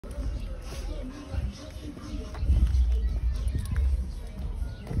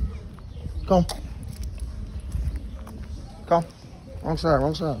Come. Come. Wrong side,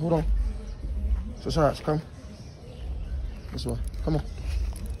 wrong side. Hold on. Switch sides. Come. This way. Come on.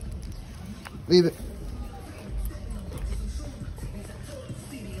 Leave it.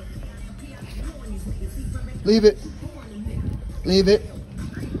 Leave it. Leave it.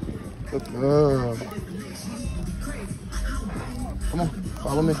 Good girl. Come on.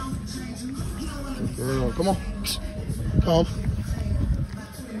 Follow me. Good girl. Come on. Come.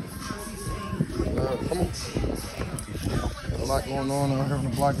 Come on. Got a lot going on out here on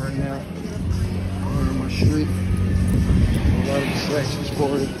the block right now. On my street. A lot of distractions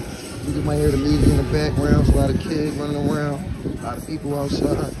for it. You might hear the music in the background. A lot of kids running around. A lot of people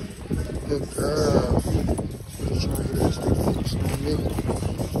outside. Good girl. Just trying to get this thing focused on me.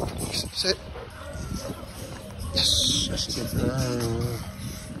 Sit. Yes. That's a good girl.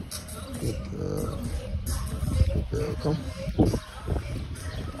 Good girl. Good girl. Come.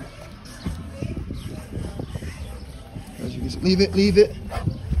 As you can see. Leave it. Leave it.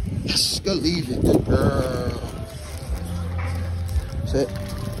 Yes. Go leave it. Good girl. Sit.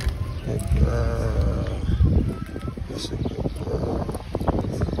 Good girl. That's a good girl.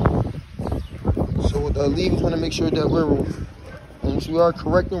 So with the leave, we want to make sure that once we are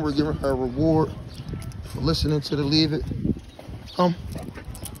correcting, we're giving her a reward for listening to the leave it. Come.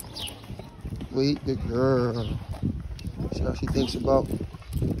 Wait, good girl. See how she thinks about.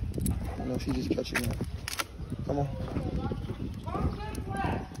 You know, she just catching it. Come on.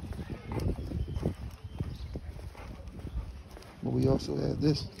 But we also have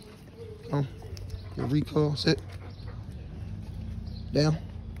this. Come. Your recall. Sit. Down.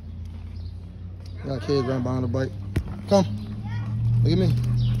 Got kids running behind the bike. Come. Look at me.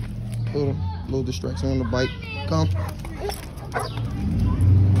 Little distraction on the bike. Come.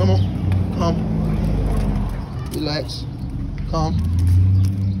 Come on. Come. Relax. Come.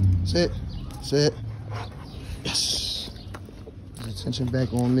 Sit. Sit. Yes. Attention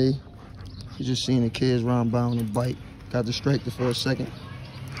back on me. You just seen the kids run by on the bike. Got distracted for a second.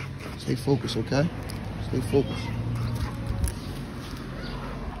 Stay focused, okay? Stay focused.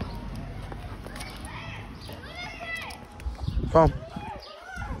 Come.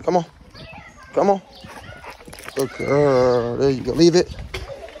 Come on. Come on. Good girl. There you go. Leave it.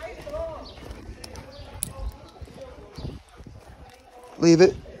 Leave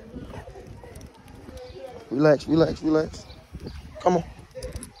it. Relax, relax, relax. Come on.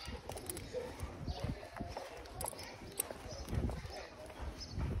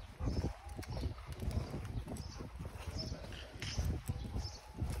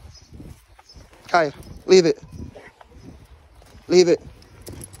 Kaia, leave it. Leave it.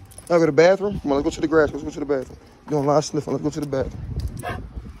 Now go to the bathroom. Come on, let's go to the grass. Let's go to the bathroom. You're doing a lot of sniffing. Let's go to the bathroom.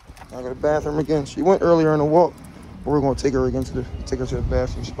 Now go to the bathroom again. She went earlier on the walk, but we're gonna take her again to the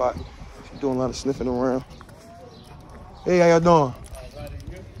bathroom spot. She's doing a lot of sniffing around. Hey, how y'all doing?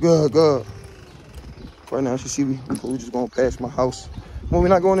 Good, good. Right now, she see we just going past my house. Well, we're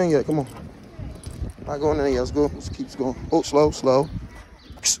not going in yet. Come on. Not going in yet. Let's go. Let's keep going. Oh, slow, slow.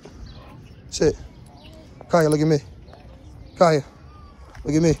 Sit. Kaia, look at me. Kaia,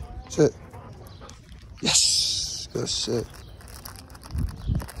 look at me. Sit. Yes. Good sit.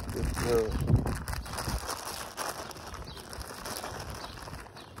 Good girl.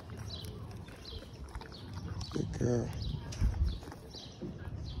 Good girl.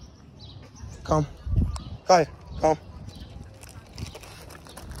 Come. Kaia, come.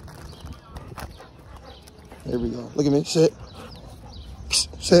 There we go. Look at me. Sit.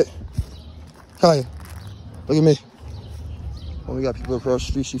 Sit. Kaia, look at me. When we got people across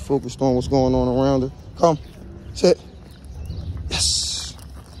the street, she focused on what's going on around her. Come. Sit. Yes.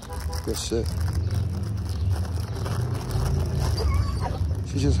 Good sit.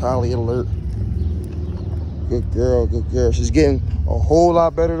 She's just highly alert. Good girl, good girl. She's getting a whole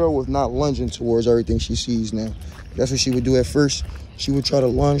lot better, though, with not lunging towards everything she sees now. That's what she would do at first. She would try to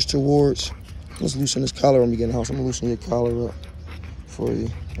lunge towards. Let's loosen this collar when we get in the house. I'm going to loosen your collar up for you,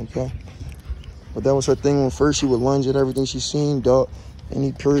 okay? But that was her thing when first she would lunge at everything she seen, dog,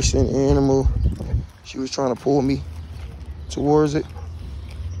 any person, animal. She was trying to pull me towards it.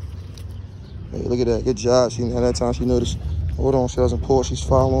 Hey, look at that. Good job. See, now that time she noticed. Hold on, she doesn't pull. She's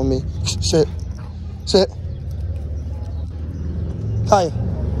following me. Sit. Sit. Kaia.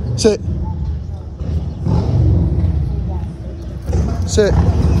 Sit. Sit.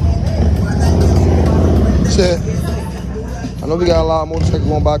 Sit. I know we got a lot of motorcycles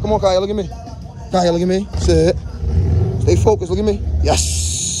going by. Come on, Kaia, look at me. Kaia, look at me. Sit. Stay focused. Look at me.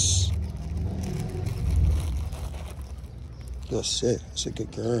 Yes. Good sit. That's a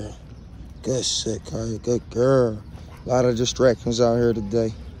good girl. Good sit, Kaia. Good girl. A lot of distractions out here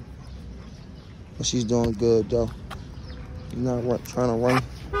today. But she's doing good, though. She's not trying to run.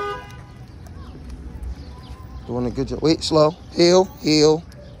 Doing a good job. Wait, slow. Heel, heel,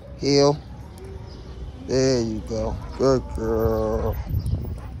 heel. There you go. Good girl.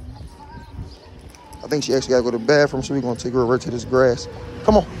 I think she actually got to go to the bathroom, so we're going to take her right to this grass.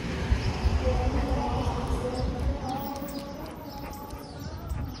 Come on.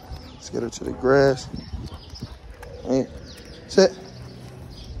 Let's get her to the grass. Right. Sit.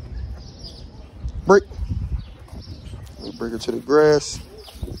 Break. We bring her to the grass.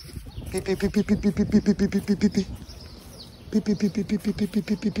 Pee pee pee pee pee pee pee pee pee pee pee pee pee. Pee pee pee pee pee pee pee pee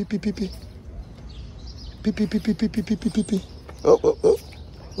pee pee pee pee pee. Pee pee pee pee pee pee pee pee pee pee. Oh, oh, oh. Go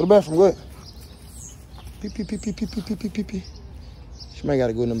to the bathroom, go ahead. Pee pee pee pee pee pee pee pee pee pee. She might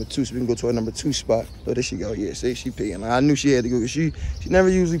gotta go number 2, so we can go to our number 2 spot. Oh, there she go. Yeah, see, she peeing. I knew she had to go, because she never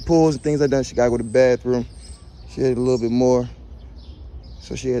usually pulls and things like that. She gotta go to the bathroom. She had a little bit more,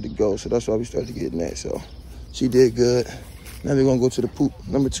 so she had to go. So that's why we started getting that. So she did good. Now we're gonna go to the poop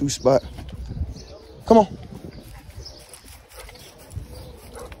number 2 spot. Come on.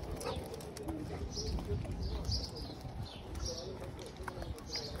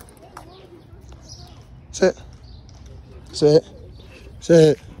 Sit. Sit.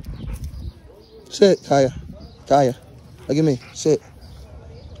 Sit. Sit, Kaia. Kaia. Look at me. Sit.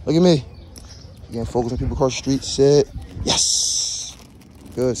 Look at me. Again, focus on people across the street. Sit. Yes.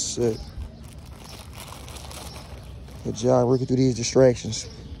 Good sit. Good job working through these distractions.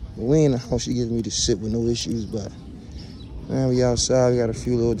 We ain't know how she gives me to sit with no issues, but man, we outside. We got a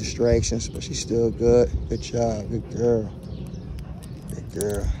few little distractions, but she's still good. Good job. Good girl. Good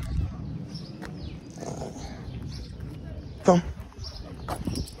girl. Come.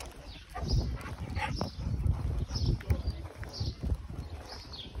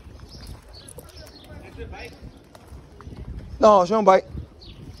 No, she don't bite.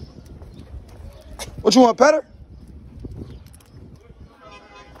 What you want, pet her?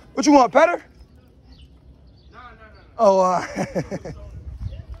 What you want, pet her? No.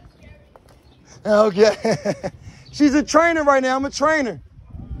 Oh, okay. She's a trainer right now. I'm a trainer.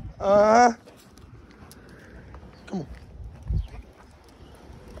 Come on.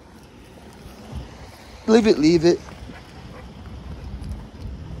 Leave it, leave it.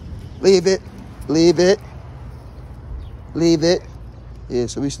 Leave it, leave it. Leave it. Yeah,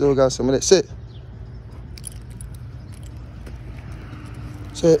 so we still got some of that. Sit.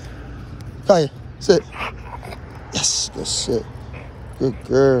 Sit. Kaia, sit. Yes, good sit. Good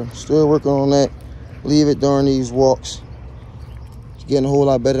girl. Still working on that. Leave it during these walks. She's getting a whole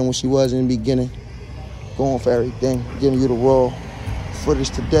lot better than when she was in the beginning. Going for everything. Giving you the raw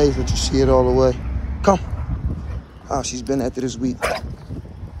footage today so that you see it all the way. Come. How she's been after this week.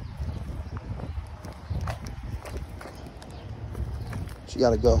 She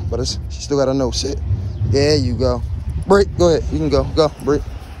gotta go, but she still gotta know. Sit. There you go. Break. Go ahead. You can go. Go. Break.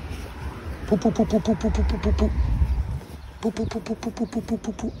 Poop, poop, poop, poop, poop, poop, poop, poop, poop. Poop, poop, poop, poop, poop, poop, poop,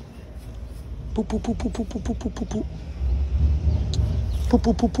 poop, poop. Poop, poop, poop, poop, poop, poop, poop, poop, poop. Poop,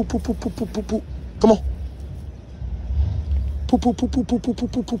 poop, poop, poop, poop, poop, poop, poop, poop, poop. Come on. Poop, poop, poop, poop, poop, poop,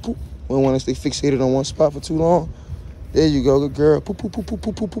 poop, poop, poop. We don't want to stay fixated on one spot for too long. There you go. Good girl. Poop, poop, poop, poop,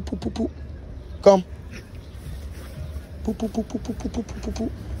 poop, poop, poop, poop, poop. Come. Poop, poop, poop, poop, poop, poop, poop, poop,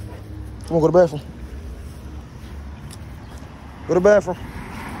 poop. Come on, go to the bathroom. Go to the bathroom.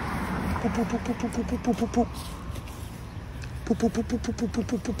 Poop, poop, poop, poop, poop, poop, poop, poop, poop. Poop, poop, poop, poop, poop, poop,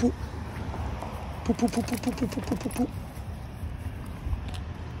 poop, poop, poop. Poop, poop, poop, poop, poop, poop, poop, poop, poop.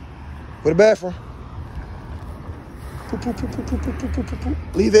 Go to the bathroom. Poop, poop, poop, poop, poop, poop, poop, poop, poop.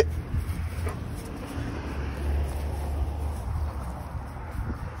 Leave it.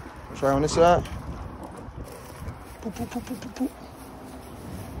 Try on this side. Poop, poop, poop, poop, poop, poop.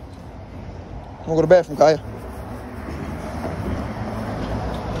 I'm gonna go to the bathroom, Kaia.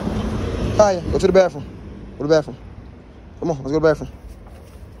 Kaia, go to the bathroom. Go to the bathroom. Come on, let's go to the bathroom.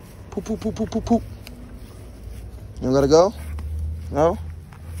 Poop, poop, poop, poop, poop, poop. You don't gotta go? No?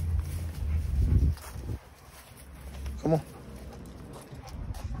 Come on.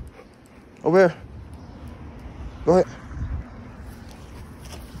 Over here. Go ahead.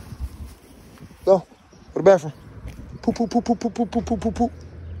 Go. Go to the bathroom. Poop, poop, poop, poop, poop, poop, poop, poop, poop, poop.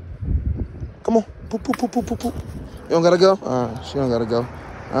 Come on. Poop, poop, poop, poop, poop, poop. You don't gotta go? All right, she don't gotta go.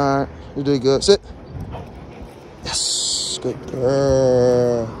 All right, you did good. Sit. Yes, good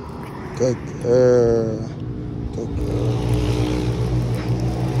girl. Good girl. Good girl.